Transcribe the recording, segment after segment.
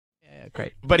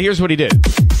great. But here's what he did.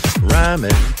 Rhyme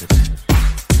it.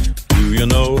 Do you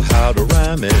know how to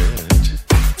rhyme it?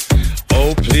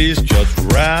 Oh, please just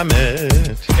rhyme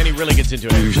it. And he really gets into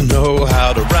Do it. you know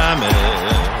how to rhyme it?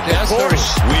 Yeah, of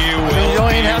course. We will you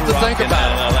don't even have to think rocking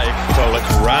about it. LA. So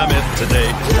let's rhyme it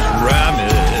today. Rhyme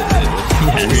it.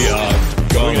 We are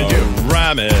gonna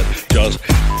rhyme it. Just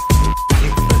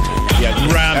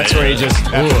rhyme That's it. where he just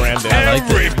ran down.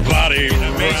 Everybody.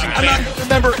 Amazing. I'm not going to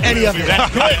remember any of it.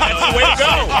 That's good. That's the way to go.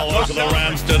 All over the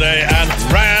rhymes today and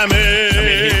rhyme it.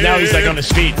 I mean, now he's like on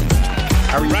his feet.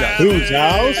 How are you guys? Whose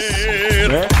house?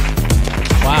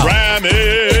 Wow. Rhyme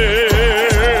it.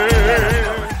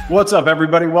 What's up,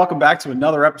 everybody? Welcome back to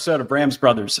another episode of Rams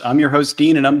Brothers. I'm your host,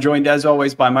 Dean, and I'm joined, as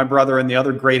always, by my brother and the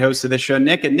other great host of this show,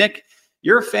 Nick. And Nick,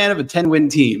 you're a fan of a 10-win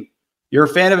team. You're a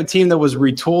fan of a team that was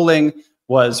retooling,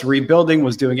 was rebuilding,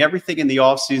 was doing everything in the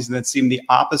offseason that seemed the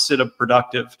opposite of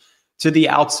productive to the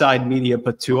outside media,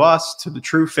 but to us, to the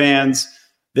true fans,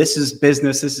 this is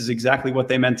business. This is exactly what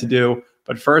they meant to do.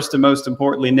 But first and most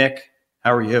importantly, Nick,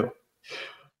 how are you?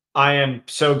 I am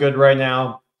so good right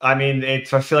now. I mean, I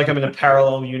feel like I'm in a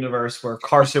parallel universe where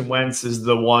Carson Wentz is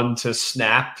the one to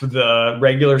snap the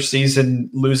regular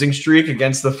season losing streak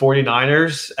against the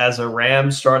 49ers as a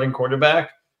Rams starting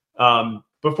quarterback.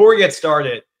 Before we get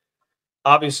started,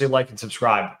 obviously like and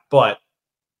subscribe, but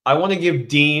I want to give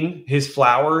Dean his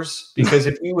flowers because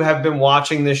if you have been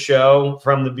watching this show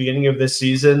from the beginning of this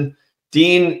season,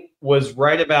 Dean was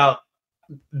right about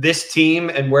this team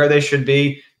and where they should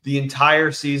be the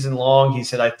entire season long. He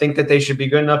said, I think that they should be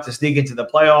good enough to sneak into the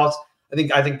playoffs.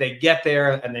 I think they get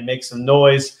there and they make some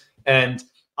noise. And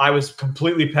I was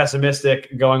completely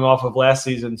pessimistic going off of last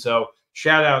season. So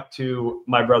shout out to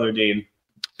my brother, Dean.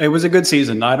 It was a good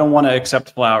season. I don't want to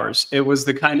accept flowers. It was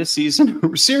the kind of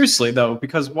season, seriously, though,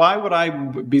 because why would I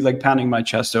be like pounding my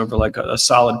chest over like a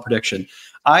solid prediction?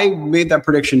 I made that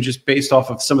prediction just based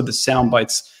off of some of the sound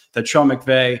bites that Sean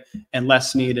McVay and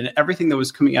Les Snead and everything that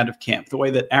was coming out of camp, the way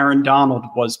that Aaron Donald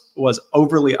was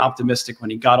overly optimistic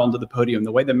when he got onto the podium,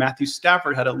 the way that Matthew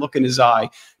Stafford had a look in his eye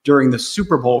during the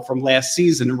Super Bowl from last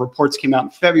season, and reports came out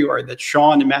in February that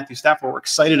Sean and Matthew Stafford were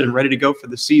excited and ready to go for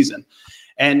the season.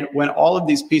 And when all of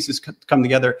these pieces come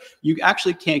together, you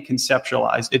actually can't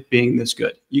conceptualize it being this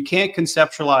good. You can't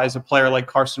conceptualize a player like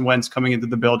Carson Wentz coming into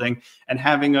the building and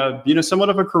having a, somewhat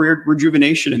of a career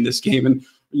rejuvenation in this game and,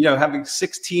 having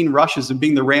 16 rushes and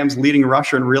being the Rams' leading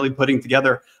rusher and really putting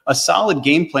together a solid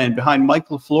game plan behind Mike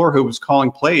LaFleur, who was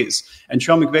calling plays, and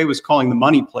Sean McVay was calling the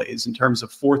money plays in terms of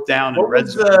fourth down and red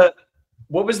zone.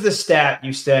 What was the stat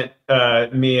you sent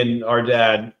me and our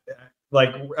dad?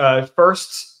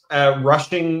 First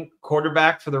rushing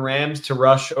quarterback for the Rams to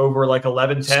rush over like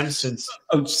 11 attempts since.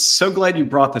 I'm so glad you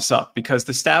brought this up because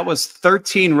the stat was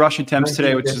 13 rush attempts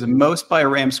today, which is the most by a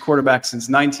Rams quarterback since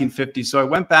 1950. So I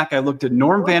went back, I looked at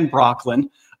Norm Van Brocklin,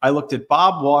 I looked at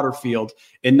Bob Waterfield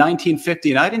in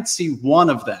 1950, and I didn't see one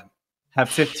of them have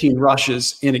 15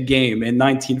 rushes in a game in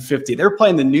 1950. They were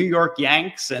playing the New York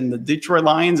Yanks and the Detroit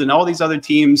Lions and all these other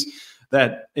teams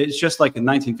that it's just like in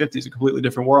 1950s, a completely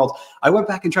different world. I went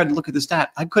back and tried to look at the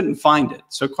stat. I couldn't find it.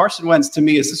 So Carson Wentz, to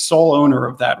me, is the sole owner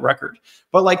of that record.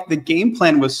 But like the game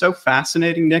plan was so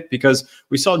fascinating, Nick, because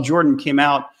we saw Jordan came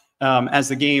out as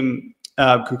the game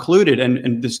concluded.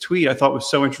 And this tweet I thought was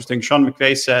so interesting. Sean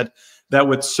McVay said that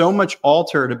with so much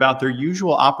altered about their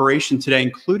usual operation today,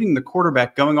 including the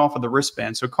quarterback going off of the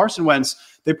wristband. So Carson Wentz,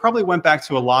 they probably went back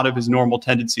to a lot of his normal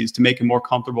tendencies to make him more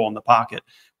comfortable in the pocket,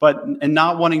 and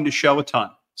not wanting to show a ton.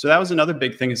 So that was another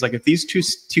big thing is like if these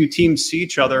two teams see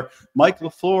each other, Mike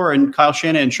LaFleur and Kyle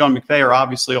Shanahan and Sean McVay are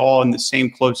obviously all in the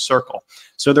same close circle.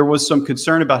 So there was some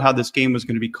concern about how this game was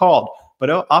going to be called.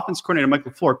 But offense coordinator Mike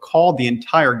LaFleur called the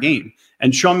entire game.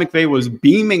 And Sean McVay was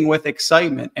beaming with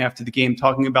excitement after the game,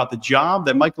 talking about the job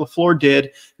that Mike LaFleur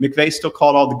did. McVay still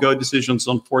called all the go decisions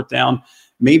on fourth down,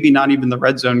 maybe not even the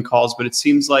red zone calls, but it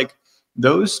seems like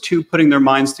those two putting their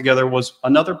minds together was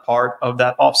another part of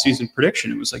that offseason prediction.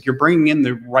 It was like you're bringing in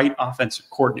the right offensive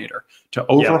coordinator to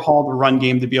overhaul the run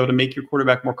game, to be able to make your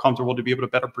quarterback more comfortable, to be able to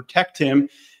better protect him.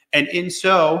 And in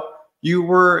so, you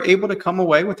were able to come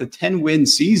away with a 10-win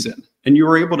season, and you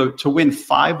were able to win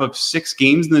 5 of 6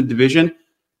 games in the division.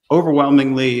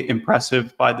 Overwhelmingly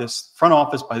impressive by this front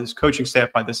office, by this coaching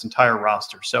staff, by this entire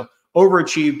roster. So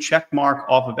overachieved, check mark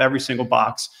off of every single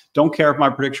box. Don't care if my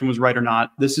prediction was right or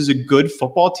not. This is a good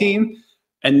football team.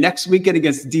 And next weekend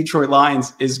against the Detroit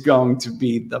Lions is going to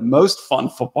be the most fun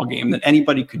football game that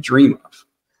anybody could dream of.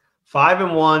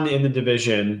 5-1 in the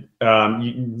division.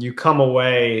 You come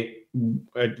away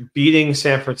beating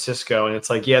San Francisco, and it's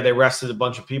like, yeah, they rested a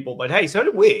bunch of people, but hey, so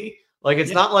did we. Like,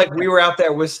 it's not like we were out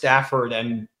there with Stafford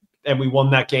and and we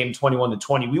won that game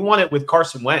 21-20. We won it with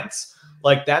Carson Wentz.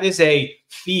 Like, that is a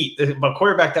feat. A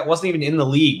quarterback that wasn't even in the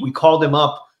league. We called him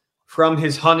up from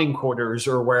his hunting quarters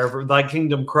or wherever, like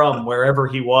Kingdom Crumb, wherever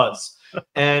he was.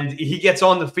 And he gets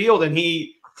on the field and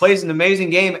he plays an amazing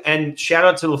game. And shout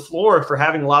out to LaFleur for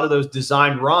having a lot of those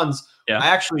designed runs. Yeah. I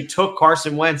actually took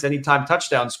Carson Wentz anytime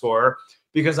touchdown scorer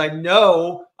because I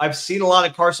know I've seen a lot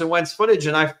of Carson Wentz footage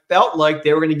and I felt like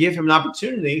they were going to give him an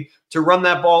opportunity to run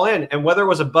that ball in. And whether it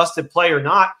was a busted play or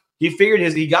not, he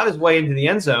got his way into the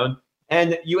end zone.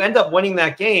 And you end up winning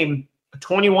that game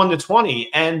 21-20,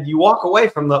 and you walk away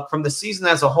from the season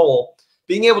as a whole,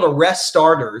 being able to rest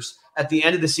starters at the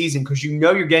end of the season because you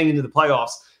know you're getting into the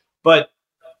playoffs. But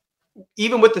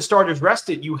even with the starters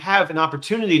rested, you have an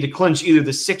opportunity to clinch either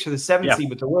the 6th or the 7th seed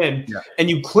with the win, and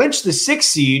you clinch the 6th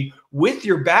seed with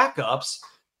your backups.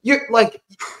 You're like,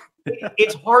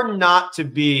 it's hard not to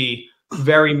be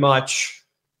very much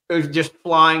just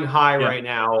flying high right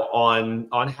now on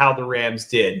how the Rams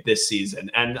did this season.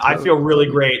 And I feel really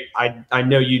great. I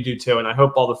know you do too. And I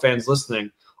hope all the fans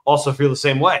listening also feel the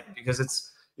same way because it's,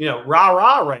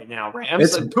 rah-rah right now.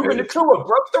 Rams and Puka Nacua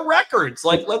broke the records.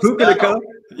 Like, let's go.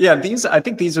 Yeah, I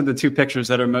think these are the two pictures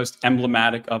that are most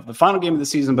emblematic of the final game of the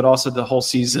season, but also the whole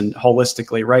season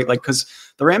holistically, right? Like, because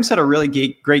the Rams had a really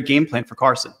great game plan for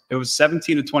Carson. It was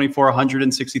 17-24,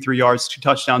 163 yards, 2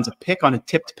 touchdowns, a pick on a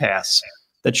tipped pass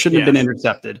that shouldn't have been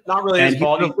intercepted. Not really his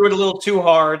fault. He threw it a little too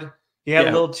hard. He had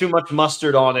a little too much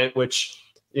mustard on it, which,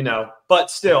 but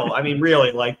still, I mean,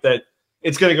 really, like that,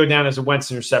 it's going to go down as a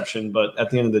Wentz interception, but at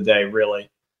the end of the day, really.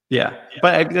 Yeah.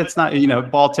 But that's not,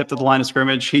 ball tipped at the line of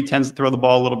scrimmage. He tends to throw the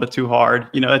ball a little bit too hard.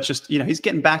 It's just, he's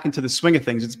getting back into the swing of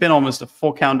things. It's been almost a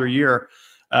full calendar year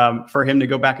for him to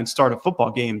go back and start a football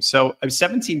game. So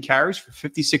 17 carries for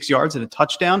 56 yards and a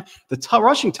touchdown. The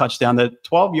rushing touchdown, the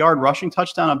 12-yard rushing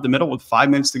touchdown up the middle with 5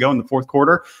 minutes to go in the fourth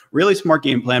quarter. Really smart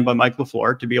game plan by Mike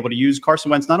LaFleur to be able to use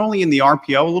Carson Wentz not only in the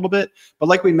RPO a little bit, but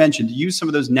like we mentioned, to use some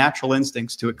of those natural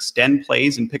instincts to extend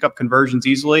plays and pick up conversions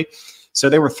easily. So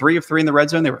they were 3 of 3 in the red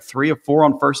zone. They were 3 of 4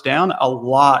 on first down. A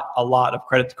lot of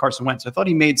credit to Carson Wentz. I thought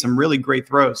he made some really great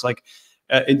throws. Like,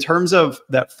 in terms of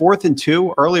that 4th and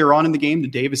 2 earlier on in the game to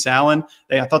Davis Allen,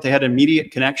 I thought they had an immediate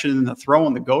connection in the throw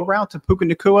on the go route to Puka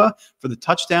Nacua for the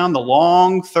touchdown, the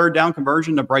long 3rd down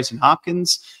conversion to Bryson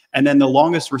Hopkins, and then the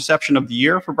longest reception of the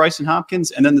year for Bryson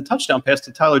Hopkins, and then the touchdown pass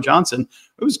to Tyler Johnson.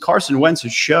 It was Carson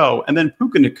Wentz's show. And then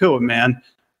Puka Nacua, man,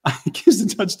 gives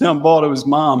the touchdown ball to his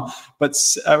mom, or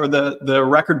the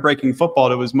record-breaking football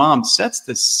to his mom, sets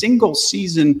the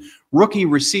single-season rookie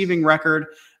receiving record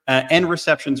and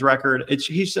receptions record.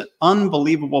 He's an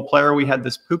unbelievable player. We had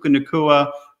this Puka Nacua,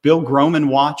 Bill Groman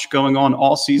watch going on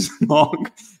all season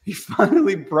long. He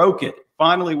finally broke it.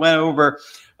 Finally went over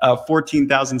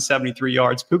 14,073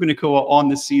 yards. Puka Nacua on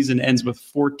the season ends with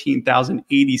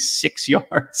 14,086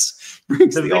 yards.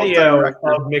 Brings the video of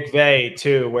McVay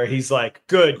too, where he's like,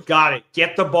 "Good, got it.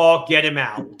 Get the ball. Get him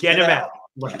out. Get him out.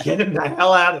 Like, get him the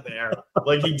hell out of there."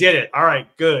 Like, he did it. All right,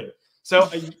 good.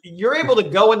 So you're able to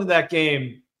go into that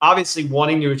game obviously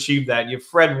wanting to achieve that. You have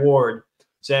Fred Ward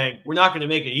saying, "We're not going to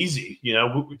make it easy.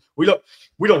 We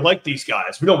don't like these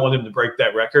guys. We don't want him to break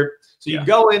that record." So you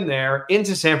go in there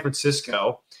into San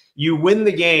Francisco, you win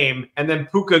the game, and then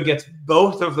Puka gets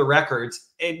both of the records,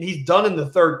 and he's done in the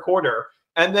 3rd quarter.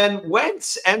 And then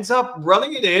Wentz ends up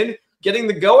running it in, getting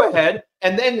the go-ahead,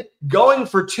 and then going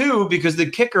for 2 because the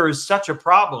kicker is such a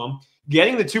problem,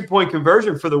 getting the 2-point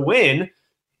conversion for the win,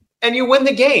 and you win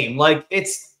the game. Like,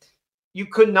 you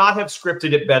could not have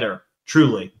scripted it better,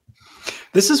 truly.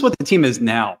 This is what the team is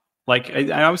now. Like,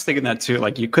 I was thinking that too.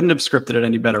 Like, you couldn't have scripted it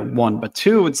any better, 1. But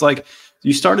 2, it's like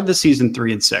you started the season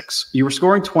 3-6. You were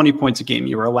scoring 20 points a game.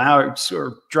 You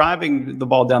were driving the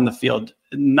ball down the field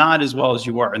not as well as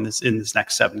you were in this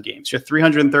next 7 games. You're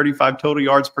 335 total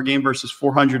yards per game versus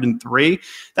 403.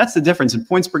 That's the difference. In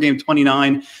points per game,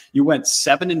 29. You went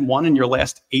 7-1 in your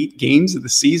last 8 games of the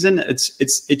season.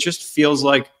 It just feels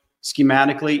like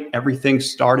schematically, everything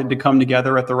started to come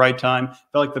together at the right time. I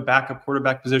felt like the backup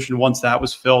quarterback position, once that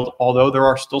was filled, although there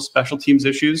are still special teams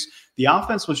issues, the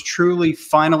offense was truly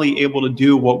finally able to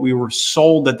do what we were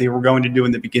sold that they were going to do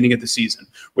in the beginning of the season,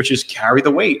 which is carry the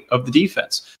weight of the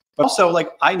defense. But also,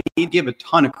 I need to give a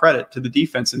ton of credit to the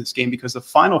defense in this game because the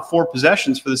final 4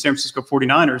 possessions for the San Francisco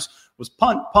 49ers was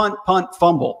punt, punt, punt,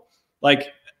 fumble.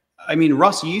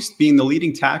 Russ Yeast being the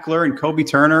leading tackler and Kobe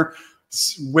Turner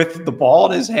with the ball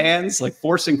in his hands,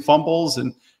 forcing fumbles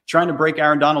and trying to break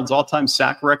Aaron Donald's all-time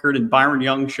sack record, and Byron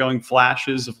Young showing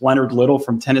flashes of Leonard Little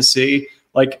from Tennessee.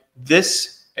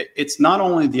 It's not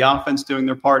only the offense doing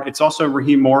their part, it's also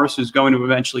Raheem Morris, who's going to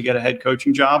eventually get a head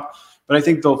coaching job. But I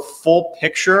think the full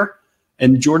picture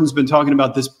And Jordan's been talking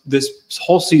about this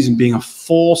whole season being a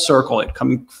full circle, it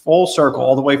coming full circle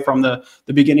all the way from the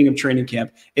beginning of training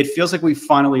camp. It feels like we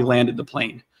finally landed the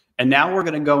plane. And now we're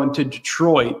going to go into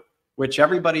Detroit, which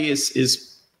everybody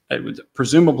is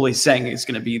presumably saying is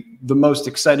going to be the most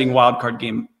exciting wild card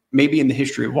game, maybe in the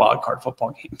history of wild card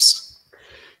football games.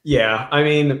 Yeah, I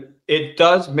mean, it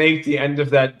does make the end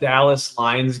of that Dallas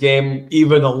Lions game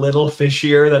even a little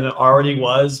fishier than it already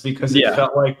was, because it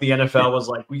felt like the NFL was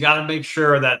like, we got to make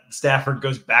sure that Stafford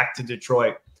goes back to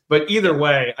Detroit. But either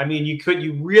way, I mean,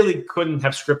 you really couldn't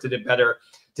have scripted it better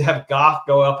to have Goff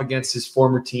go up against his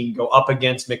former team, go up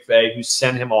against McVay, who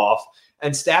sent him off,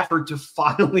 and Stafford to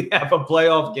finally have a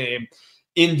playoff game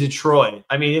in Detroit.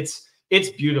 I mean, it's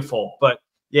beautiful. But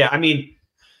yeah, I mean,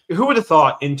 who would have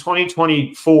thought in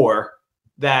 2024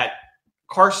 that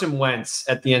Carson Wentz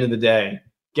at the end of the day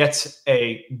gets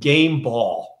a game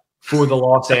ball for the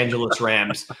Los Angeles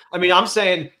Rams? I mean, I'm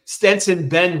saying Stenson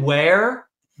Ben where?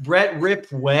 Brett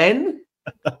Rip when?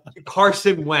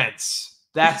 Carson Wentz.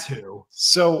 That's who.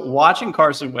 So watching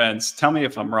Carson Wentz, tell me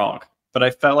if I'm wrong, but I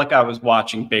felt like I was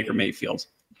watching Baker Mayfield.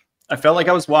 I felt like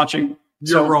I was watching.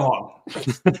 You're wrong.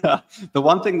 The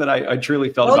one thing that I truly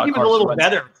felt about even Carson a little Wentz,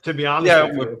 better, to be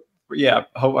honest with you. Yeah.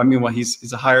 I mean, well,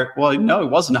 he's a higher. Well, no, it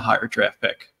wasn't a higher draft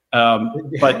pick.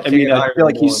 But I mean, I feel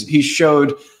like he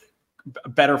showed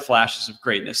better flashes of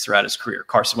greatness throughout his career.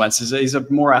 Carson Wentz he's a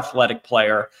more athletic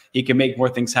player. He can make more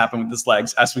things happen with his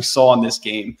legs, as we saw in this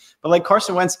game. But like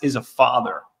Carson Wentz is a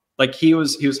father. Like he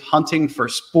was hunting for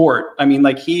sport. I mean,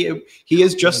 like he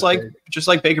is just like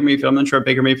Baker Mayfield. I'm not sure if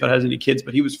Baker Mayfield has any kids,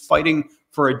 but he was fighting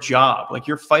for a job. Like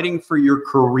you're fighting for your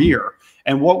career.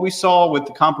 And what we saw with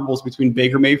the comparables between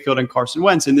Baker Mayfield and Carson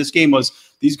Wentz in this game was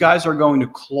these guys are going to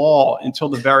claw until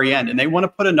the very end, and they want to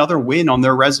put another win on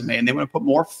their resume, and they want to put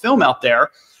more film out there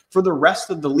for the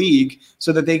rest of the league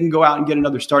so that they can go out and get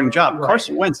another starting job. Right.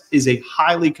 Carson Wentz is a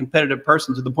highly competitive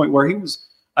person to the point where he was,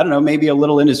 I don't know, maybe a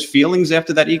little in his feelings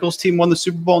after that Eagles team won the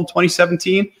Super Bowl in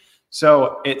 2017.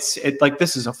 So it's like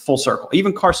this is a full circle.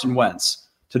 Even Carson Wentz,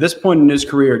 to this point in his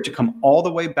career, to come all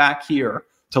the way back here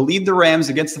to lead the Rams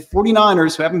against the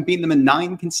 49ers, who haven't beaten them in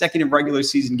 9 consecutive regular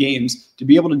season games, to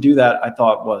be able to do that, I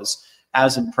thought was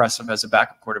as impressive as a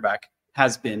backup quarterback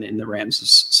has been in the Rams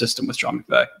system with Sean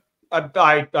McVay.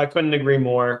 I couldn't agree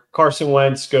more. Carson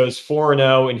Wentz goes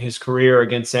 4-0 in his career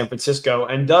against San Francisco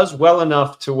and does well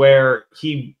enough to where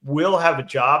he will have a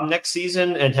job next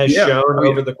season, and has shown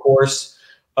over the course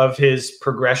of his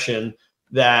progression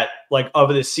that, like, of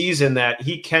the season, that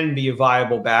he can be a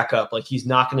viable backup. Like, he's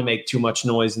not going to make too much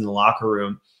noise in the locker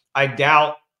room. I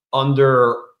doubt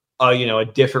under a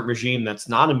different regime that's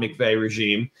not a McVay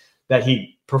regime that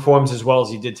he performs as well as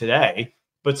he did today.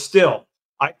 But still,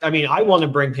 I mean, I want to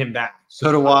bring him back.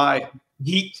 So do I.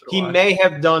 He may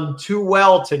have done too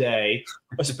well today,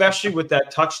 especially with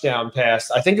that touchdown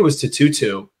pass. I think it was to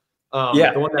Tutu.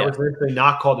 The one that was really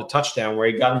not called a touchdown, where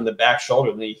he got him in the back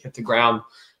shoulder and he hit the ground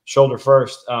shoulder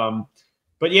first.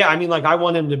 But yeah, I mean, like, I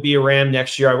want him to be a Ram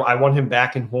next year. I want him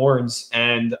back in horns,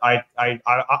 and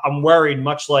I'm worried,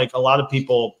 much like a lot of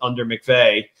people under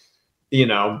McVay,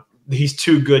 he's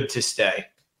too good to stay.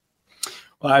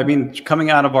 Well, I mean, coming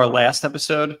out of our last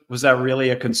episode, was that really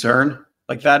a concern?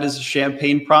 Like, that is a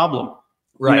champagne problem.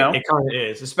 Right. It kind of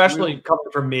is, especially coming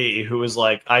from me, who is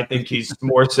like, I think he's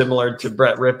more similar to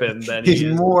Brett Rippon than he's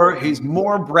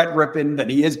more Brett Rippon than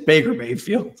he is Baker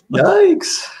Mayfield.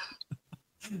 Yikes.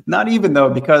 Not even,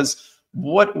 though, because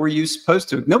what were you supposed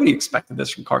to? Nobody expected this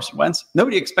from Carson Wentz.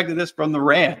 Nobody expected this from the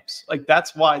Rams. Like,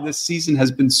 that's why this season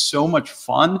has been so much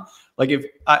fun. Like, if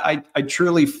I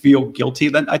truly feel guilty,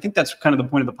 then I think that's kind of the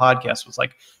point of the podcast, was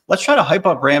like, let's try to hype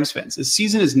up Rams fans. This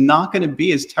season is not going to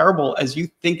be as terrible as you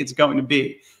think it's going to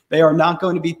be. They are not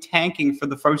going to be tanking for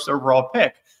the first overall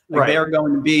pick. Like, they're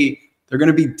going to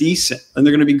be decent, and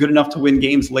they're going to be good enough to win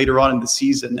games later on in the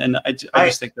season. And I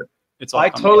just think that it's all. I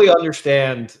totally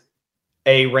understand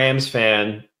a Rams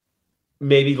fan,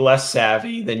 maybe less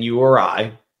savvy than you or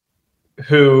I,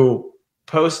 who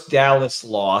post Dallas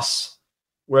loss,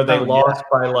 where they lost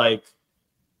by, like,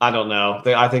 I don't know.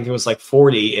 I think it was like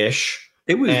 40-ish.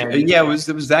 It was,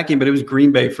 it was that game, but it was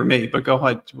Green Bay for me. But go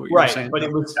ahead. What you were saying. But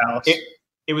it was Dallas.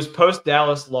 It was post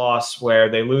Dallas loss where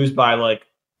they lose by like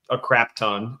a crap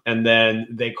ton, and then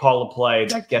they call a play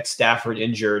that gets Stafford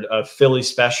injured, a Philly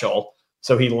special.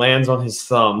 So he lands on his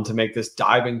thumb to make this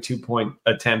diving 2-point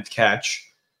attempt catch.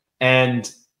 And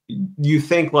you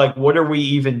think, like, what are we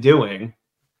even doing?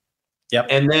 Yep.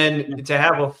 And then to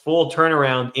have a full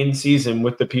turnaround in season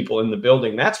with the people in the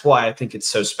building, that's why I think it's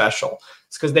so special.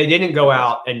 It's because they didn't go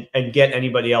out and get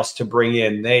anybody else to bring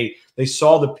in. They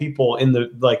saw the people in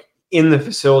the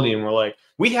facility and were like,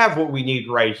 we have what we need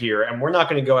right here, and we're not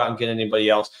going to go out and get anybody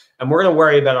else, and we're going to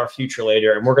worry about our future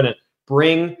later, and we're going to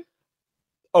bring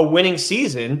a winning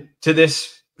season to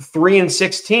this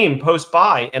 3-6 team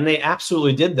post-bye, and they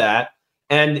absolutely did that.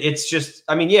 And it's just,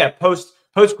 I mean, yeah, post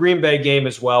Green Bay game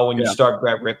as well, when you start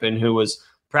Brett Rippon, who was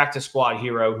practice squad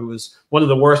hero, who was one of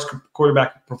the worst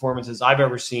quarterback performances I've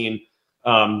ever seen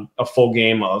a full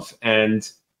game of.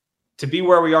 And to be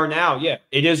where we are now, yeah,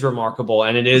 it is remarkable,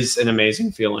 and it is an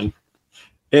amazing feeling.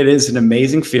 It is an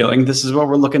amazing feeling. This is what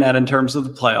we're looking at in terms of the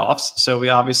playoffs. So we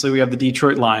have the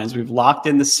Detroit Lions. We've locked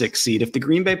in the 6th seed. If the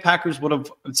Green Bay Packers would have,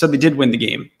 so they did win the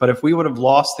game, but if we would have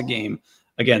lost the game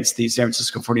against the San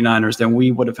Francisco 49ers, then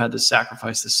we would have had to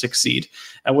sacrifice the 6th seed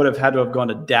and would have had to have gone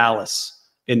to Dallas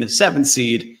in the 7th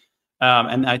seed.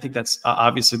 And I think that's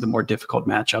obviously the more difficult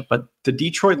matchup. But the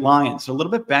Detroit Lions are a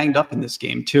little bit banged up in this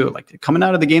game too. Like coming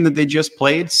out of the game that they just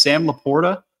played, Sam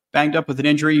Laporta banged up with an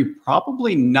injury. You're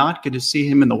probably not going to see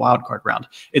him in the wild card round.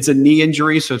 It's a knee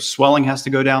injury, so swelling has to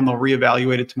go down. They'll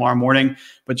reevaluate it tomorrow morning.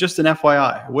 But just an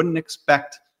FYI, I wouldn't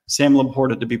expect Sam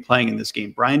Laporta to be playing in this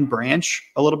game. Brian Branch,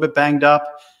 a little bit banged up.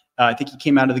 I think he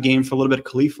came out of the game for a little bit.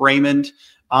 Khalif Raymond,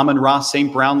 Amon-Ra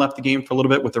St. Brown left the game for a little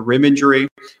bit with a rib injury.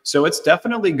 So it's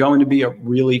definitely going to be a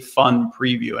really fun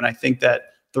preview. And I think that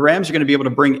the Rams are going to be able to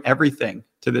bring everything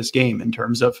to this game in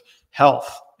terms of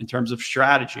health, in terms of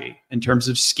strategy, in terms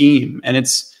of scheme. And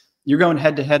you're going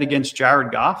head to head against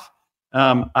Jared Goff.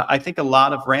 I think a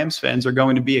lot of Rams fans are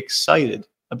going to be excited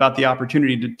about the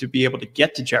opportunity to be able to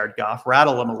get to Jared Goff,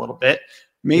 rattle him a little bit,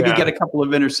 maybe get a couple of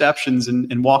interceptions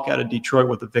and walk out of Detroit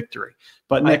with a victory.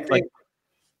 But Nick,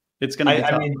 it's going to be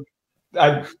tough.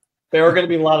 I mean, there are going to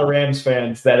be a lot of Rams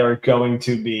fans that are going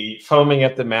to be foaming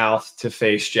at the mouth to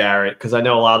face Jarrett, because I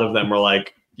know a lot of them were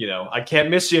like, I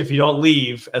can't miss you if you don't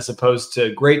leave, as opposed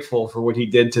to grateful for what he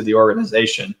did to the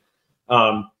organization.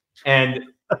 And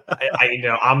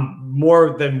I'm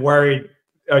more than worried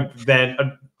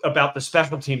about the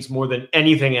special teams more than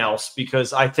anything else,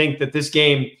 because I think that this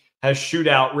game has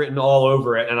shootout written all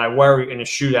over it, and I worry in a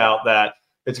shootout that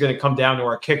it's going to come down to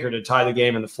our kicker to tie the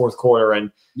game in the fourth quarter,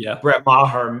 and Brett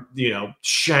Maher,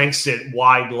 shanks it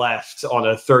wide left on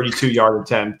a 32-yard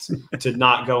attempt to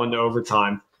not go into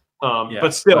overtime.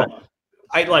 But still,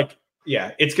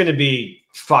 it's going to be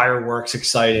fireworks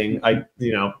exciting.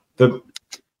 The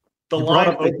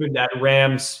line opened at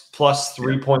Rams plus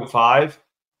 3.5,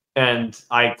 and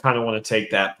I kind of want to take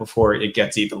that before it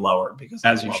gets even lower, because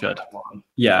as you should.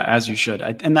 Yeah, as you should.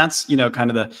 And that's,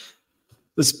 kind of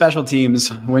the special teams,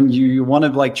 when you want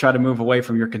to try to move away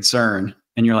from your concern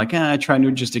and you're like, trying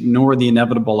to just ignore the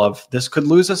inevitable of this could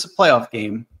lose us a playoff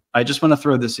game. I just want to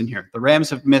throw this in here. The Rams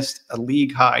have missed a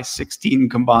league high 16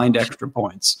 combined extra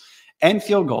points and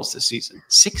field goals this season.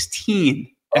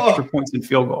 16 extra points and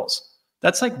field goals.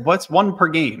 That's what's one per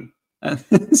game.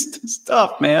 It's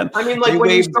tough, man. I mean, when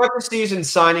you start the season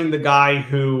signing the guy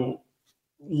who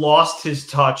lost his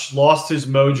touch, lost his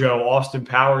mojo, Austin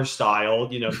Powers style,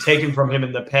 taken from him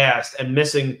in the past, and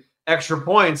missing extra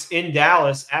points in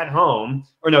Dallas at home,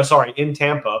 in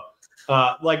Tampa.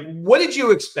 What did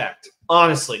you expect?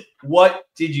 Honestly, what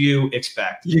did you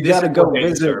expect? You got to go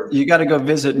visit. You got to go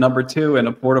visit number 2 in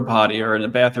a porta potty or in a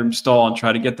bathroom stall and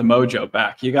try to get the mojo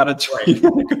back. You got to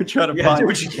go try to find do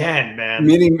what you can, man.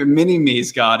 Mini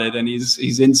me's got it, and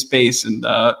he's in space and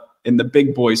in the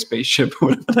big boy spaceship,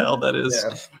 whatever the hell that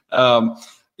is.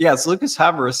 Yeah. It's Lucas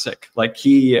Havrisik.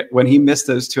 When he missed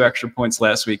those 2 extra points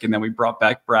last week, and then we brought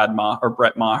back Brett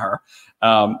Maher.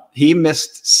 He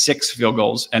missed 6 field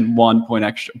goals and 1 point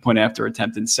after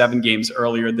attempt in 7 games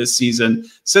earlier this season.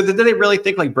 So did they really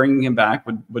think bringing him back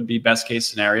would be best case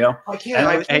scenario? I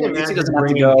can't he doesn't have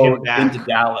to go into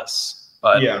Dallas,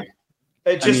 but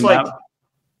it's just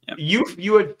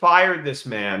you had fired this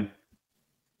man.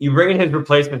 You bring in his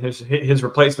replacement. His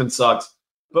replacement sucks.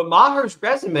 But Maher's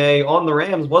resume on the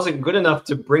Rams wasn't good enough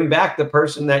to bring back the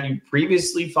person that you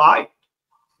previously fired.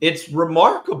 It's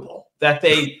remarkable that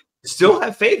they still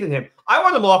have faith in him. I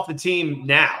want him off the team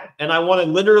now, and I want to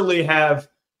literally have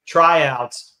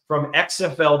tryouts from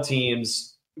XFL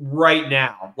teams right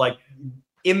now,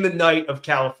 in the night of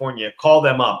California. Call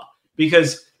them up,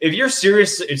 because if you're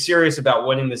serious about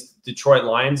winning this Detroit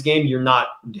Lions game, you're not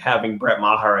having Brett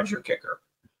Maher as your kicker.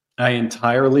 I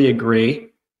entirely agree.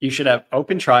 You should have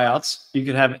open tryouts. You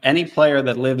could have any player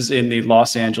that lives in the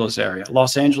Los Angeles area,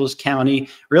 Los Angeles County,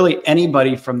 really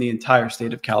anybody from the entire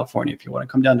state of California. If you want to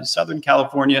come down to Southern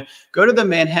California, go to the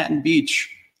Manhattan Beach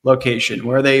location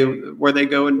where they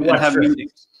go and have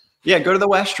meetings. Yeah, go to the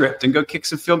West Strip and go kick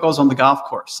some field goals on the golf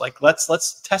course.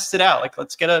 Let's test it out.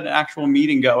 Let's get an actual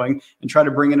meeting going and try to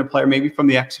bring in a player maybe from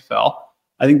the XFL.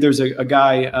 I think there's a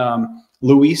guy,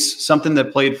 Luis, something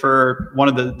that played for one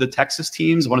of the Texas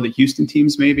teams, one of the Houston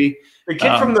teams, maybe. The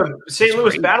kid from the St.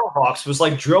 Louis Battlehawks was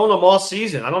like drilling them all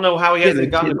season. I don't know how he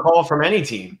hasn't gotten a call from any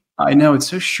team. I know, it's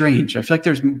so strange. I feel like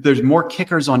there's more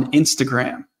kickers on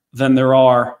Instagram than there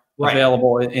are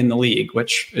available in the league,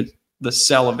 which is the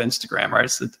sell of Instagram, right?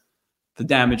 It's the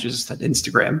damages that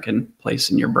Instagram can place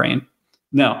in your brain.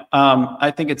 No, I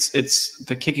think it's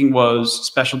the kicking was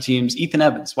special teams. Ethan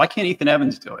Evans. Why can't Ethan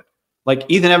Evans do it? Like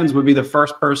Ethan Evans would be the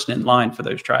first person in line for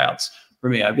those tryouts for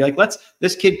me. I'd be like,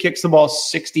 this kid kicks the ball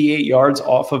 68 yards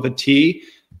off of a tee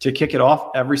to kick it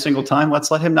off every single time. Let's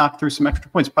let him knock through some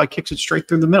extra points. Probably kicks it straight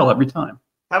through the middle every time.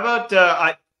 How about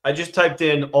I just typed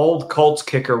in old Colts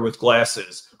kicker with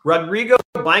glasses. Rodrigo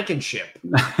Blankenship.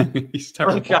 He's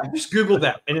terrible. I just Googled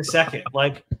that in a second.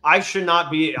 Like I should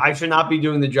not be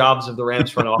doing the jobs of the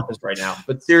Rams front office right now.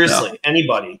 But seriously,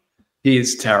 anybody.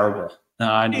 He's terrible.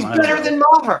 He's better than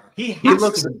Maher. He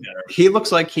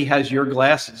looks like he has your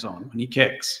glasses on when he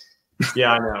kicks.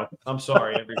 Yeah, I know. I'm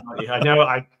sorry, everybody.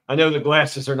 I know the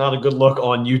glasses are not a good look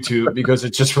on YouTube because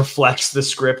it just reflects the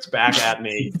script back at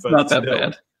me. It's not that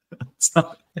bad. It's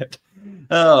not bad.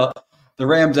 The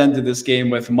Rams ended this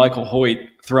game with Michael Hoyt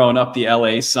throwing up the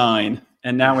LA sign,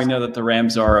 and now we know that the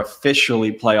Rams are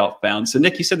officially playoff bound. So,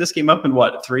 Nick, you said this game opened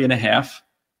what, 3.5?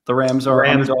 The Rams are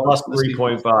plus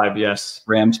 3.5. Yes,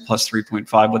 Rams plus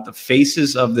 3.5. With the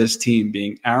faces of this team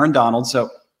being Aaron Donald. So,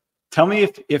 tell me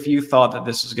if you thought that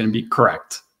this was going to be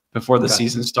correct before the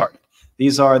season started.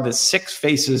 These are the 6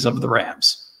 faces of the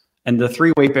Rams, and the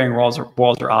 3 weight-bearing walls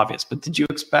are obvious. But did you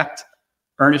expect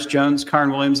Ernest Jones, Kyren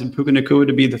Williams, and Puka Nacua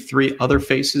to be the 3 other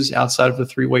faces outside of the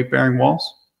 3 weight-bearing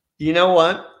walls? You know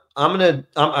what?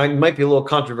 I might be a little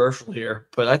controversial here,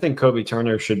 but I think Kobe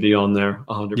Turner should be on there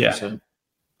 100%. Yeah,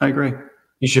 I agree.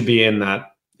 He should be in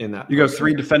that. You go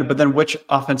 3 defender, but then which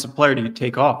offensive player do you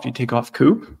take off? Do you take off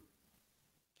Coop?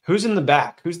 Who's in the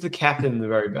back? Who's the captain in the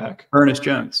very back? Ernest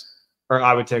Jones. Or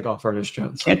I would take off Ernest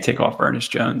Jones. Can't take off Ernest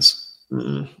Jones.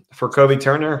 Mm-mm. For Kobe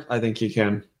Turner, I think you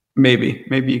can. Maybe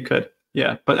you could.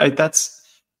 Yeah, but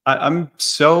I'm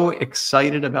so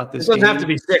excited about this. It doesn't have to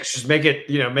be 6. Just make it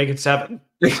 7.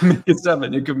 Make it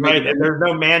 7. You could make it. There's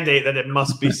no mandate that it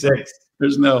must be 6.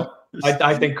 There's no.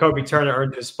 I think Kobe Turner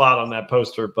earned his spot on that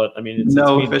poster, but I mean, it's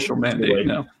official mandate.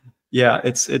 No. Yeah,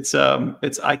 it's.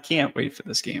 I can't wait for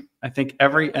this game. I think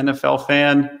every NFL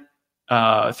fan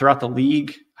throughout the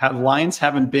league. Lions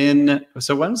haven't been.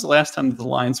 So when was the last time that the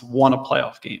Lions won a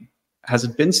playoff game? Has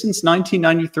it been since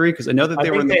 1993? Because I know that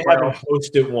they were in the playoff. Haven't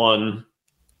hosted one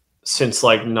since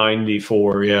like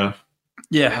 94. Yeah.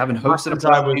 Yeah, haven't hosted a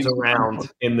playoff game. I was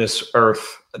around in this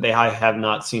earth. I have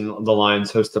not seen the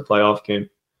Lions host a playoff game.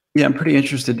 Yeah, I'm pretty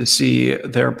interested to see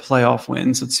their playoff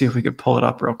wins. Let's see if we could pull it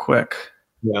up real quick.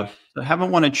 Yeah. They haven't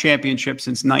won a championship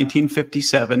since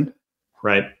 1957.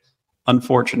 Right.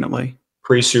 Unfortunately.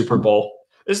 Pre-Super Bowl.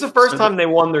 This is the first time they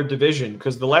won their division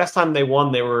because the last time they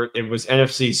won, it was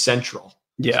NFC Central.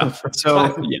 Yeah.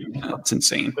 So it's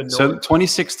insane. So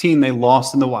 2016, they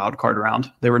lost in the wild card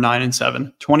round. They were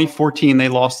 9-7. 2014, they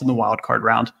lost in the wild card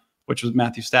round, which was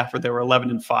Matthew Stafford. They were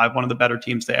 11-5, one of the better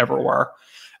teams they ever were.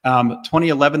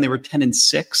 2011, they were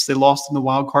 10-6. They lost in the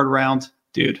wild card round.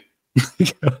 Dude.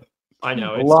 I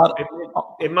know.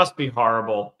 It must be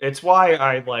horrible. It's why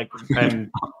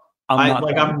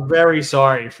I'm very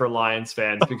sorry for Lions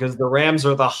fans because the Rams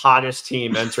are the hottest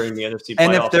team entering the NFC playoffs.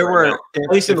 And if there were, at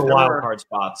least in the wild card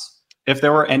spots, if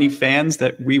there were any fans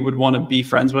that we would want to be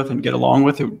friends with and get along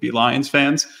with, it would be Lions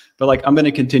fans. But I'm going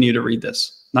to continue to read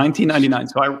this. 1999.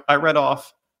 So I read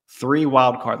off 3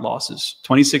 wild card losses: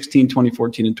 2016,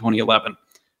 2014, and 2011.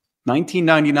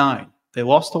 1999, they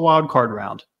lost the wild card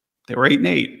round. They were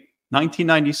 8-8.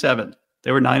 1997,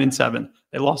 they were 9-7.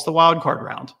 They lost the wild card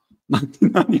round.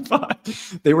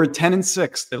 1995, they were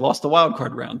 10-6. They lost the wild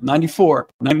card round. 94,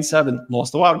 97,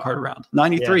 lost the wild card round.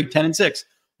 93, 10-6,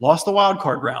 lost the wild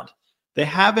card round. They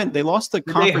lost the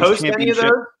conference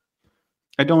championship.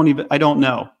 I don't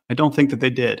know. I don't think that they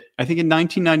did. I think in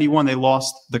 1991, they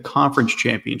lost the conference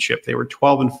championship. They were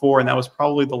 12-4, and that was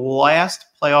probably the last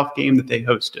playoff game that they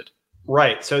hosted.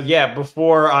 Right. So,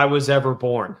 before I was ever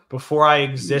born, before I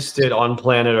existed on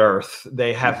planet Earth,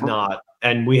 they have not.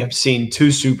 And we have seen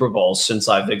 2 Super Bowls since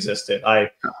I've existed.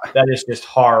 That is just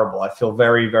horrible. I feel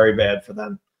very, very bad for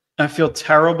them. I feel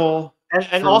terrible.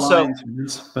 And also,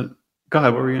 but go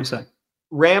ahead. What were you going to say?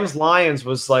 Rams Lions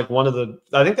was like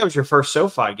I think that was your first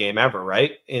SoFi game ever,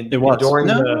 right? It was.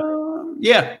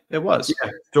 It was.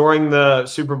 Yeah, during the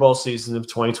Super Bowl season of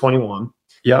 2021.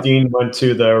 Yeah. Dean went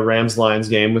to the Rams Lions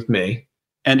game with me.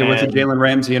 Ended with a Jalen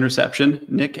Ramsey interception.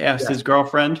 Nick asked his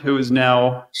girlfriend, who is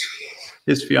now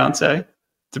his fiance,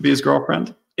 to be his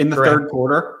girlfriend. in the Correct. third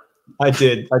quarter. I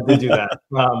did do that,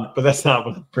 but that's not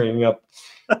what I'm bringing up.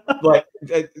 Like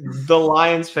the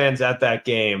Lions fans at that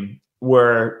game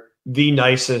were the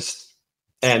nicest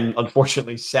and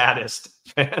unfortunately saddest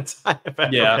fans I've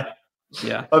ever met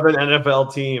of an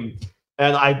NFL team.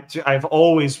 And I've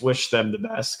always wished them the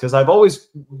best because I've always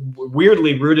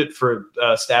weirdly rooted for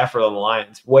Stafford on the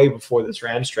Lions way before this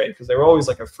Rams trade because they were always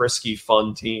like a frisky,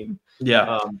 fun team.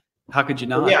 Yeah. How could you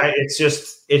not? Yeah, it's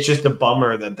just a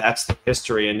bummer that that's the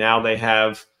history, and now they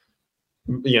have,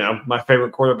 my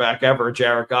favorite quarterback ever,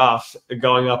 Jared Goff,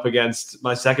 going up against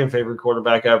my second favorite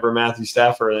quarterback ever, Matthew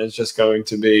Stafford, and it's just going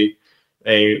to be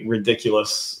a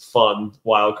ridiculous, fun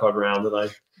wild card round.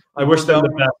 And I wish them the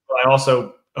best, but I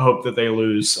also hope that they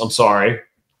lose. I'm sorry.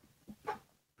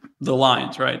 The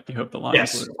Lions, right? You hope the Lions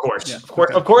Yes, lose. of course. Yeah.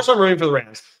 Of course I'm rooting for the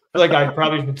Rams. I feel like I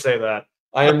probably should say that.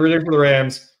 I am rooting for the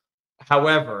Rams.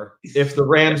 However, if the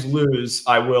Rams lose,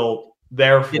 I will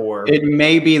therefore. It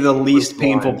may be the least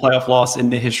painful playoff loss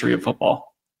in the history of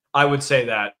football. I would say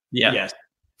that. Yeah. Yes.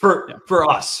 For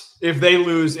us, if they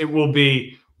lose, it will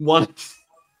be one.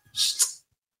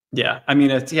 Yeah. I mean,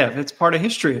 it's part of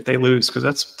history if they lose because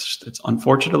it's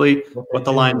unfortunately what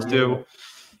the Lions do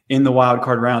in the wild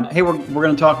card round. Hey, we're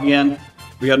going to talk again.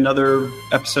 We got another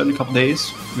episode in a couple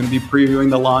days. We're going to be previewing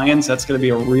the Lions. That's going to be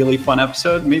a really fun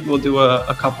episode. Maybe we'll do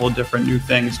a couple of different new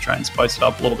things, try and spice it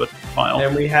up a little bit for the final.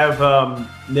 And we have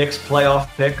Nick's playoff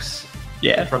picks.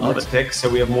 Yeah, from Nick's picks. So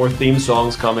we have more theme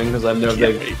songs coming because I know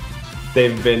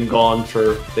they've been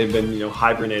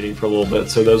hibernating for a little bit.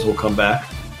 So those will come back.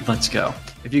 Let's go.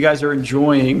 If you guys are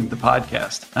enjoying the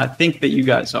podcast, I think that you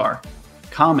guys are,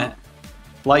 comment,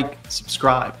 like,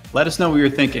 subscribe. Let us know what you're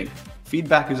thinking.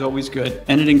 Feedback is always good,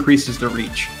 and it increases the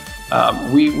reach.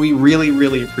 We really,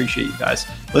 really appreciate you guys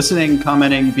listening,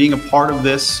 commenting, being a part of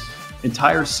this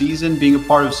entire season, being a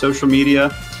part of social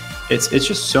media. It's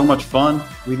just so much fun.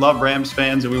 We love Rams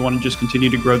fans, and we want to just continue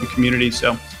to grow the community.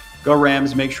 So go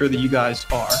Rams. Make sure that you guys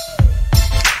are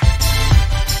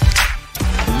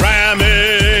Ram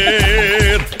it!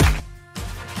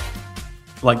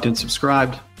 liked and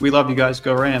subscribed. We love you guys.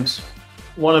 Go Rams.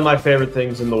 One of my favorite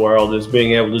things in the world is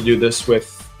being able to do this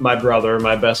with my brother,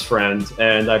 my best friend,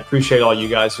 and I appreciate all you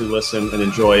guys who listen and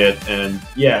enjoy it. And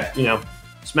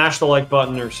smash the like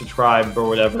button or subscribe or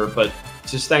whatever, but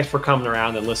just thanks for coming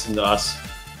around and listening to us.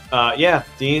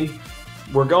 Dean,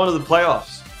 we're going to the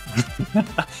playoffs.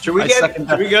 Should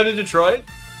we go to Detroit?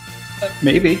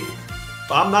 Maybe.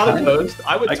 I'm not opposed.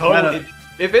 I would totally.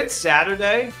 If it's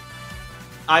Saturday,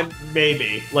 I'm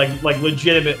maybe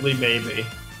legitimately maybe.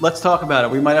 Let's talk about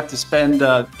it. We might have to spend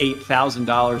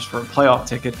 $8,000 for a playoff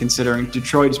ticket, considering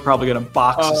Detroit is probably going to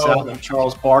box us out of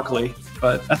Charles Barkley.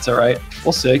 But that's all right.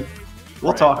 We'll see.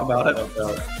 We'll talk about it.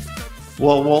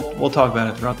 We'll talk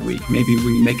about it throughout the week. Maybe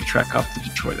we make a trek up to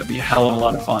Detroit. That'd be a hell of a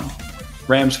lot of fun.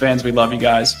 Rams fans, we love you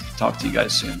guys. Talk to you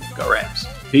guys soon. Go Rams.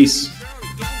 Peace.